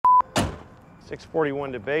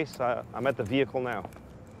641 to base. I'm at the vehicle now.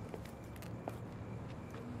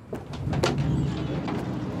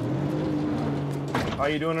 How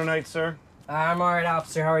you doing tonight, sir? I'm all right,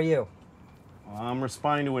 officer. How are you? I'm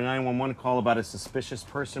responding to a 911 call about a suspicious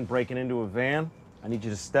person breaking into a van. I need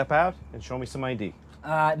you to step out and show me some ID.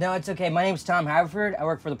 No, it's okay. My name's Tom Haverford. I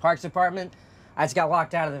work for the Parks Department. I just got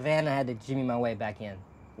locked out of the van and I had to jimmy my way back in.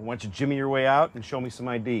 Why don't you jimmy your way out and show me some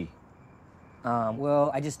ID?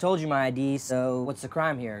 Well, I just told you my ID, so what's the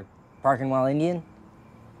crime here? Parking while Indian?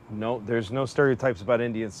 No, there's no stereotypes about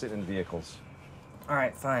Indians sitting in vehicles. All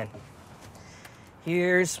right, fine.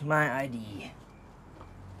 Here's my ID.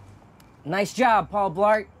 Nice job, Paul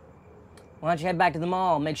Blart. Why don't you head back to the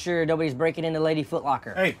mall, make sure nobody's breaking into Lady Foot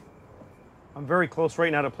Locker. Hey, I'm very close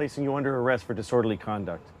right now to placing you under arrest for disorderly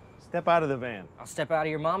conduct. Step out of the van. I'll step out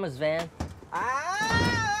of your mama's van.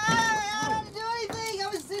 I don't do anything.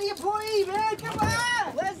 I'm a city employee, man. Come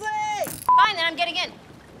on, Leslie. Fine, then I'm getting in.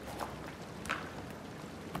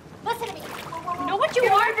 Listen to me. You know what you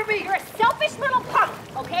are? You're a selfish little punk,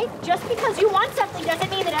 okay? Just because you want something doesn't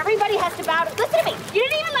mean that everybody has to bow to. Listen to me. You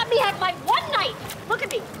didn't even let me have my one night. Look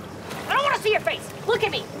at me. I don't want to see your face. Look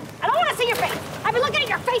at me. I don't want to see your face. I've been looking at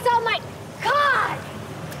your face all night. God!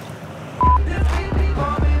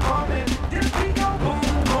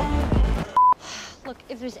 Look,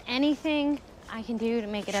 if there's anything I can do to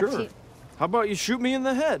make it up to you. How about you shoot me in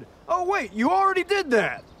the head? Oh, wait, you already did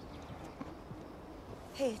that.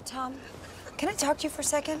 Hey, Tom, can I talk to you for a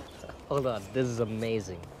second? Hold on, this is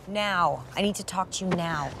amazing. Now. I need to talk to you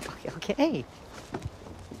now. Okay.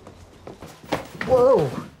 Whoa.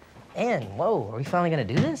 Ann, whoa, are we finally gonna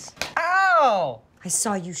do this? Ow! I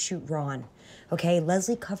saw you shoot Ron. Okay,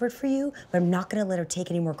 Leslie covered for you, but I'm not gonna let her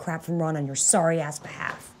take any more crap from Ron on your sorry-ass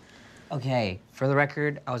behalf. Okay, for the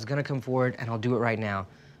record, I was gonna come forward and I'll do it right now.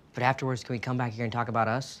 But afterwards, can we come back here and talk about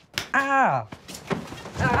us? Ah!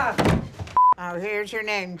 Ah! Oh, here's your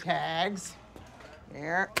name tags.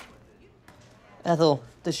 Here. Ethel,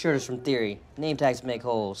 this shirt is from Theory. Name tags make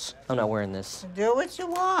holes. I'm not wearing this. Do what you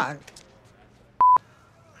want.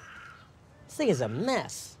 This thing is a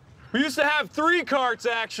mess. We used to have 3 carts,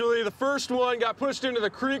 actually. The first one got pushed into the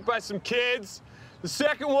creek by some kids. The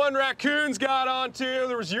second one, raccoons got onto.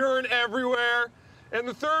 There was urine everywhere. And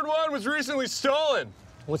the third one was recently stolen.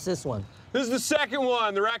 What's this one? This is the second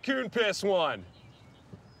one, the raccoon piss one.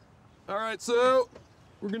 All right, so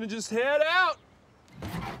we're gonna just head out.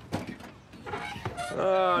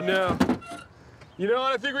 Oh, no. You know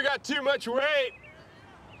what? I think we got too much weight.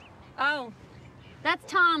 Oh, that's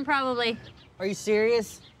Tom, probably. Are you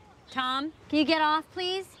serious? Tom, can you get off,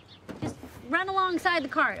 please? Just run alongside the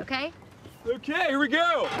cart, okay? Okay, here we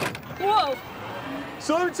go. Whoa!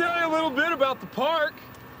 So let me tell you a little bit about the park.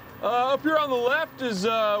 Up here on the left is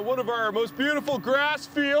one of our most beautiful grass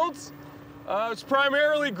fields. It's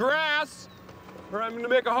primarily grass. I'm gonna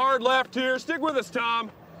make a hard left here. Stick with us,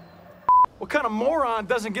 Tom. What kind of moron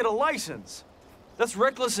doesn't get a license? That's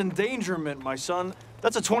reckless endangerment, my son.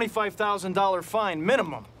 That's a $25,000 fine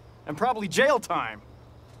minimum, and probably jail time.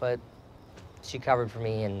 But she covered for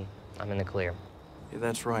me and I'm in the clear. Yeah,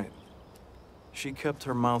 that's right. She kept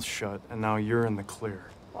her mouth shut, and now you're in the clear.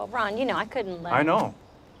 Well, Ron, you know, I couldn't let I know.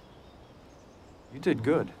 You did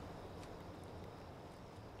good.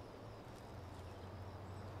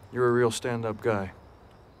 You're a real stand-up guy.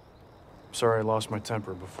 Sorry I lost my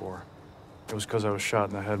temper before. It was because I was shot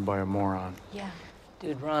in the head by a moron. Yeah.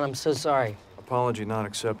 Dude, Ron, I'm so sorry. Apology not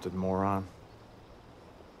accepted, moron.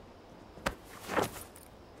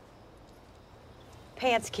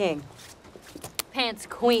 Pants King. Pants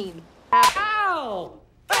queen. Ow!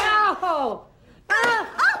 Ow! Oh!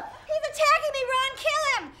 He's attacking me, Ron! Kill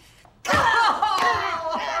him!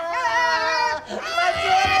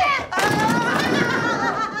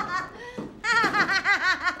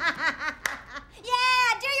 Yeah,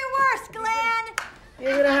 do your worst, Glenn!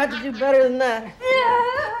 You're gonna have to do better than that.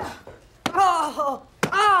 Oh!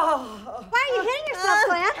 Oh! Why are you hitting yourself,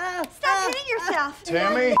 Glenn? Stop hitting yourself.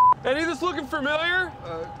 Tammy? Any of this looking familiar?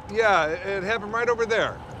 Yeah, it happened right over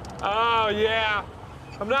there. Oh, yeah.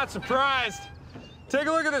 I'm not surprised. Take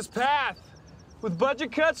a look at this path. With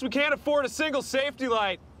budget cuts, we can't afford a single safety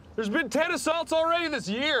light. There's been 10 assaults already this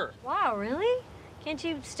year. Wow, really? Can't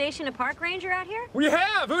you station a park ranger out here? We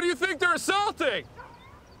have! Who do you think they're assaulting?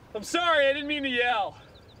 I'm sorry, I didn't mean to yell.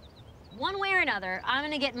 One way or another, I'm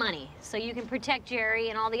gonna get money so you can protect Jerry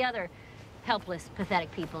and all the other helpless,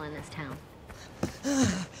 pathetic people in this town.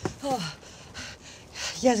 Oh.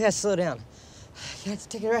 You guys gotta slow down. You have to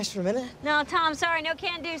take a rest for a minute? No, Tom, sorry, no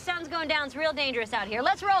can do. Sun's going down. It's real dangerous out here.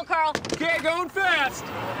 Let's roll, Carl. Okay, going fast.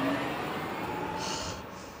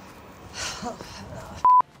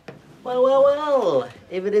 Well, well, well,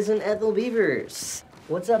 if it isn't Ethel Beavers.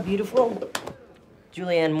 What's up, beautiful?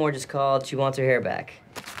 Julianne Moore just called. She wants her hair back.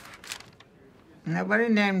 Nobody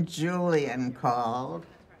named Julian called.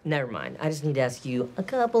 Never mind. I just need to ask you a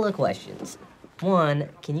couple of questions. One,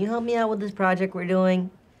 can you help me out with this project we're doing?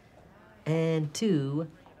 And two,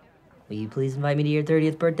 will you please invite me to your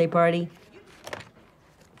 30th birthday party?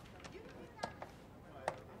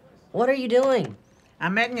 What are you doing?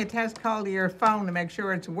 I'm making a test call to your phone to make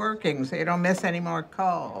sure it's working so you don't miss any more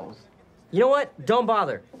calls. You know what? Don't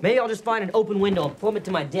bother. Maybe I'll just find an open window and plummet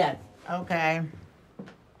to my death. Okay.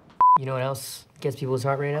 You know what else gets people's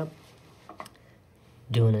heart rate up?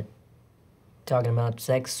 Doing it. Talking about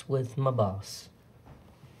sex with my boss.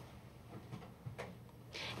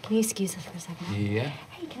 Can you excuse us for a second? Yeah?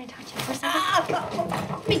 Hey, can I talk to you for a second?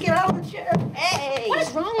 Let me get out of the chair. Hey! What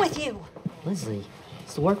is wrong with you? Leslie,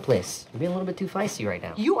 it's the workplace. You're being a little bit too feisty right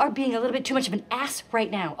now. You are being a little bit too much of an ass right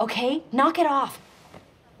now, okay? Knock it off.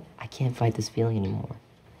 I can't fight this feeling anymore.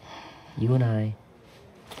 You and I,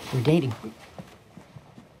 we're dating.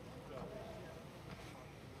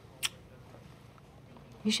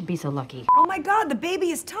 You should be so lucky. Oh my God, the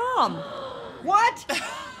baby is Tom. What?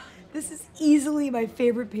 This is easily my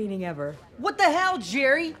favorite painting ever. What the hell,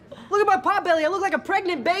 Jerry? Look at my potbelly. I look like a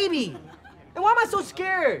pregnant baby. And why am I so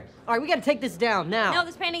scared? All right, we gotta take this down now. No,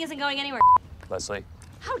 this painting isn't going anywhere. Leslie.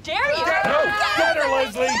 How dare you? No, get her,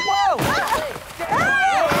 Leslie!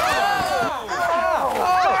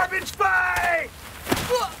 Garbage fight!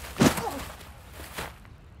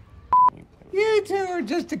 You two are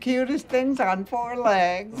just the cutest things on four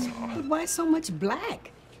legs. But why so much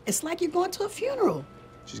black? It's like you're going to a funeral.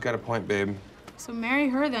 She's got a point, babe. So marry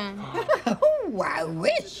her then. Oh, I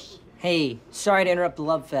wish. Hey, sorry to interrupt the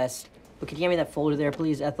love fest, but could you hand me that folder there,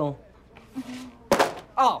 please, Ethel?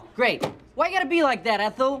 Oh, great. Why you gotta be like that,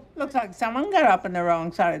 Ethel? Looks like someone got up on the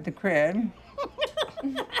wrong side of the crib.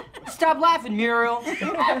 Stop laughing, Muriel.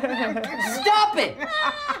 Stop it!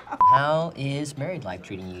 How is married life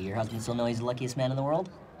treating you? Your husband still know he's the luckiest man in the world?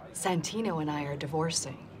 Santino and I are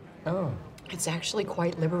divorcing. Oh. It's actually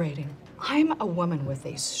quite liberating. I'm a woman with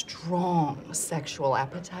a strong sexual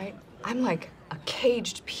appetite. I'm like a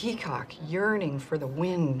caged peacock yearning for the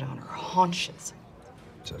wind on her haunches.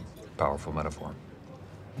 It's a powerful metaphor.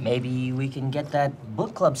 Maybe we can get that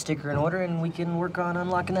book club sticker in order and we can work on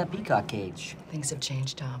unlocking that peacock cage. Things have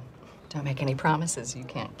changed, Tom. Don't make any promises you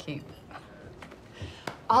can't keep.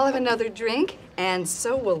 I'll have another drink, and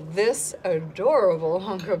so will this adorable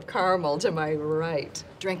hunk of caramel to my right.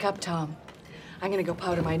 Drink up, Tom. I'm gonna go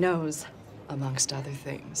powder my nose, amongst other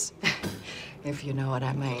things, if you know what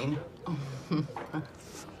I mean.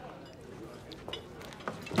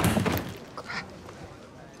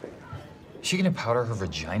 Is she gonna powder her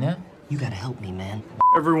vagina? You gotta help me, man.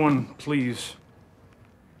 Everyone, please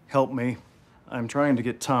help me. I'm trying to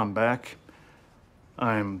get Tom back.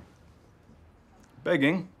 I'm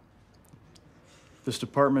begging. This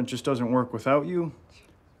department just doesn't work without you.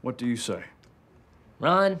 What do you say?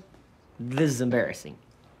 Ron, this is embarrassing,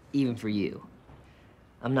 even for you.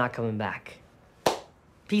 I'm not coming back.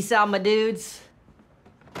 Peace out, my dudes.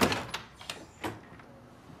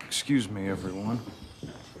 Excuse me, everyone.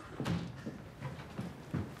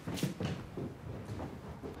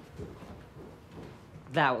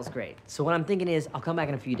 That was great. So what I'm thinking is, I'll come back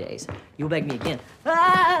in a few days. You'll beg me again.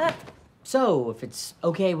 Ah! So, if it's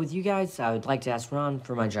okay with you guys, I would like to ask Ron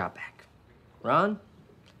for my job back. Ron,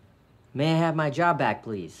 may I have my job back,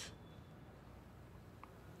 please?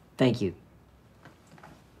 Thank you.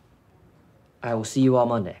 I will see you all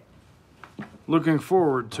Monday. Looking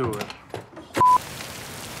forward to it.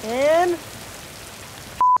 And?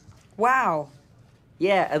 Wow.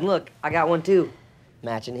 Yeah, and look, I got one too.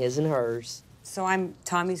 Matching his and hers. So I'm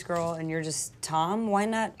Tommy's girl and you're just Tom? Why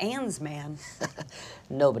not Anne's man?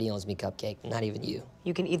 Nobody owns me, Cupcake, not even you.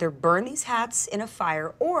 You can either burn these hats in a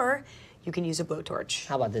fire or you can use a blowtorch.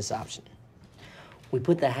 How about this option? We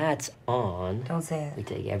put the hats on. Don't say it. We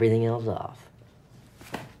take everything else off.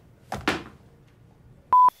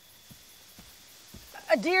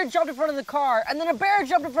 A deer jumped in front of the car, and then a bear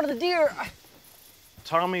jumped in front of the deer.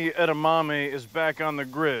 Tommy Edamame is back on the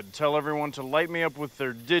grid. Tell everyone to light me up with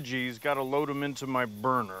their digis. Gotta load them into my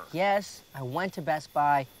burner. Yes, I went to Best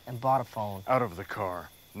Buy and bought a phone. Out of the car,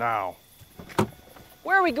 now.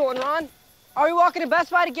 Where are we going, Ron? Are we walking to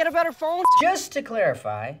Best Buy to get a better phone? Just to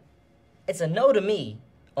clarify, it's a no to me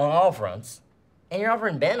on all fronts. And you're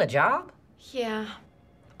offering Ben a job? Yeah.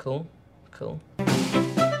 Cool, cool.